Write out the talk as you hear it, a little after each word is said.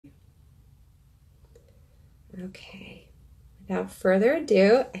Okay. Without further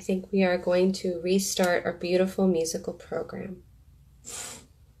ado, I think we are going to restart our beautiful musical program.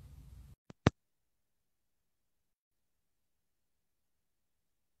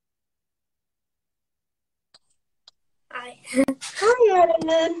 Hi. Hi,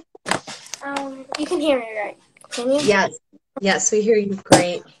 Eden. You can hear me, right? Can you? Yes. Yes, we hear you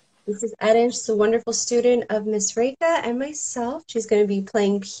great. This is Eden. She's a wonderful student of Miss Reka and myself. She's going to be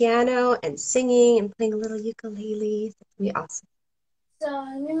playing piano and singing and playing a little ukulele. It's going to be awesome. So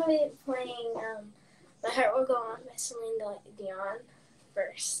I'm going to be playing My Heart Will Go On by Celine Dion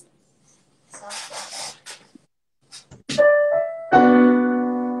first. So,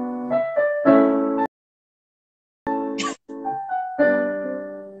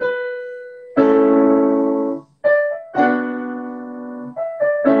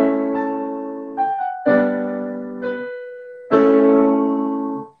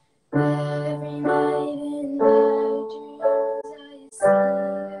 every night in my dreams I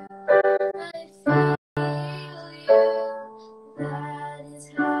see you, I feel you, that is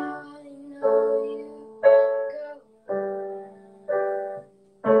how I know you go on.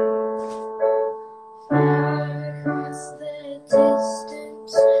 Far across the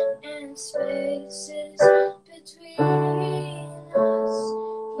distance and spaces between us,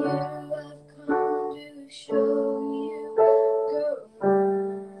 you have come to show you go on.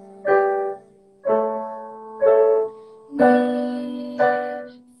 Near,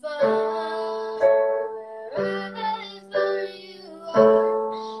 far, wherever you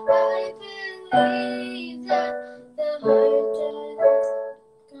are, I believe that the heart does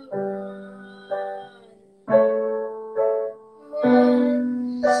go on.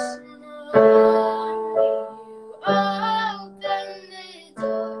 Once more, you open the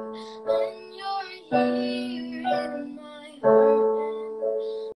door, and you're here in my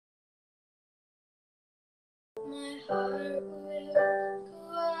heart, and my heart will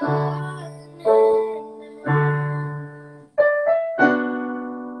go on and on.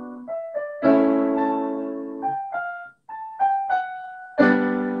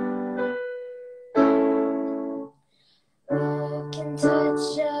 Look and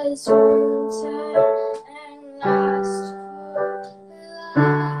touch us one time and last for a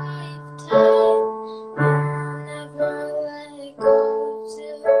lifetime. And never let go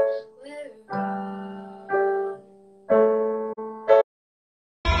till we're gone.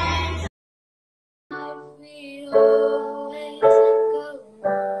 We always go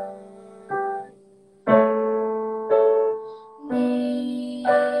on.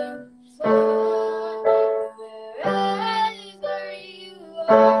 Near, far, wherever you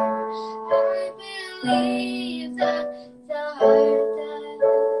are, I believe that the heart does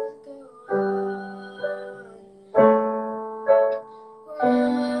go on.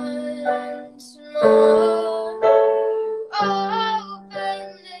 Once more, you open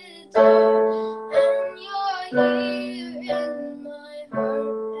the door, and you're here in my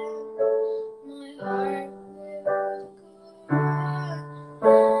heart, and my heart will go on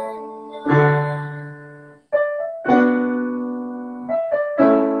and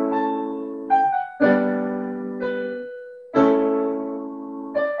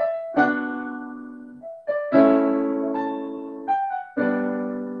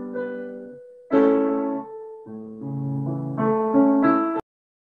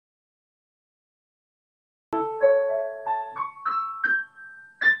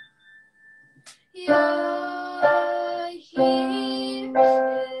you're here,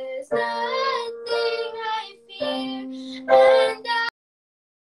 there's nothing I fear, and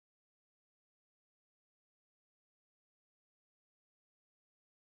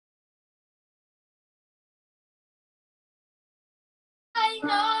I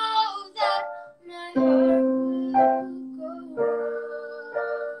know that my heart will go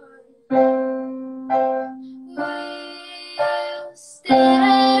on. We'll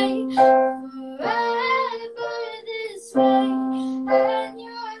stay forever this way, and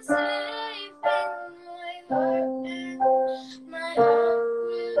you're safe in my heart, and my heart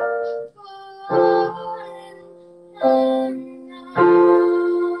will go on and on.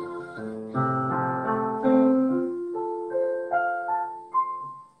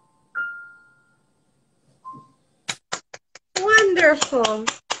 Wonderful.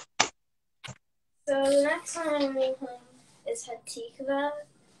 So the next song I'm going to play is Hatikva.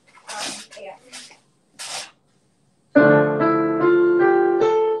 Yeah.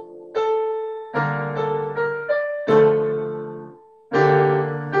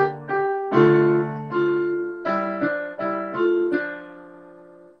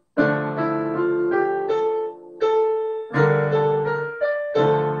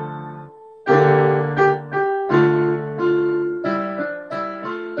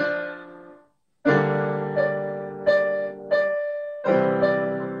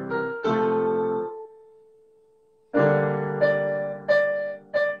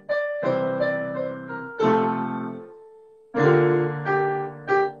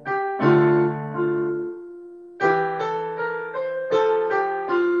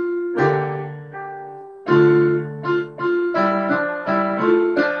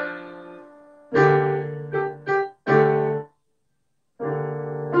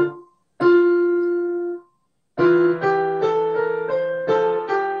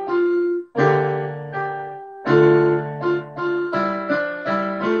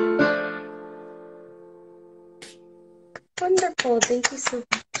 wonderful. Thank you so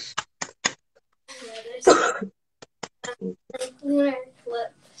Yeah, there's lunar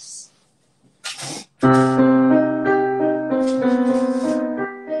eclipse.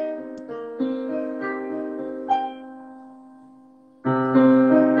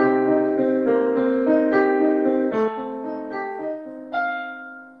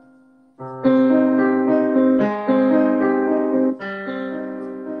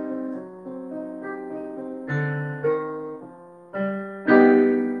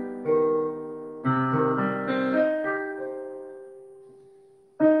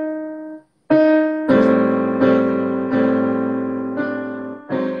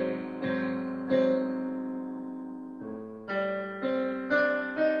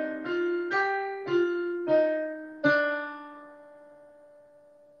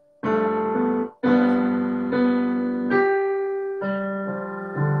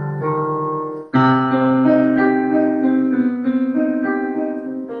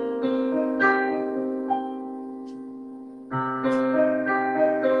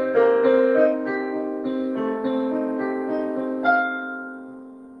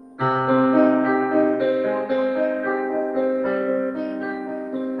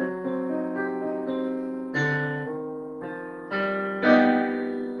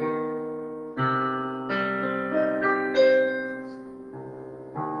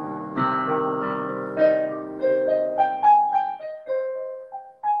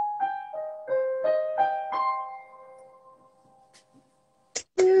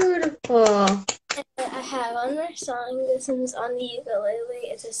 beautiful. I have one more song. This one's on the ukulele.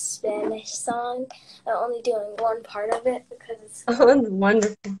 It's a Spanish song. I'm only doing one part of it because it's Oh,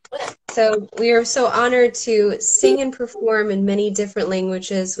 wonderful. So we are so honored to sing and perform in many different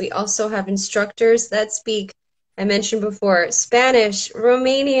languages. We also have instructors that speak, I mentioned before, Spanish,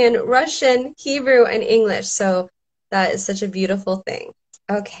 Romanian, Russian, Hebrew, and English. So that is such a beautiful thing.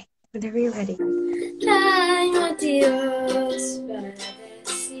 Okay, whenever you're ready. hay motivos para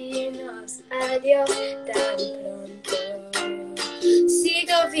decirnos adiós tan pronto.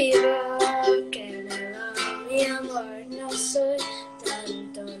 Sigo vivo, que no, mi amor, no soy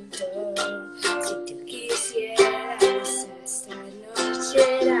tan tonto. Si tú quisieras esta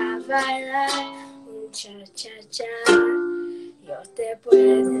noche ir a bailar un cha-cha-cha, yo te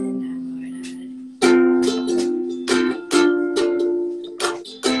puedo enamorar.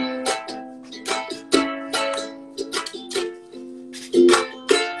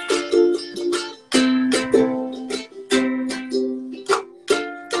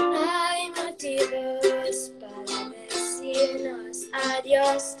 Hay motivos para decirnos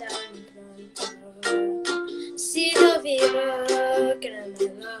adiós tan pronto. Sigo vivo,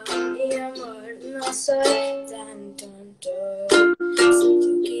 créemelo, mi amor, no soy tan tonto. Si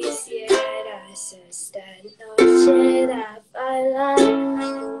tú quisieras esta noche ir a bailar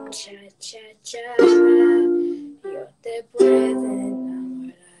un cha-cha-cha, yo te puedo enamorar.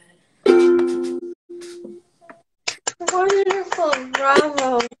 Wonderful,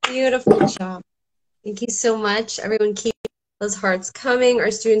 bravo, beautiful job. Thank you so much. Everyone keep those hearts coming.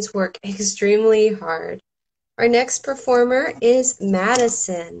 Our students work extremely hard. Our next performer is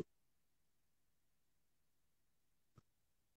Madison.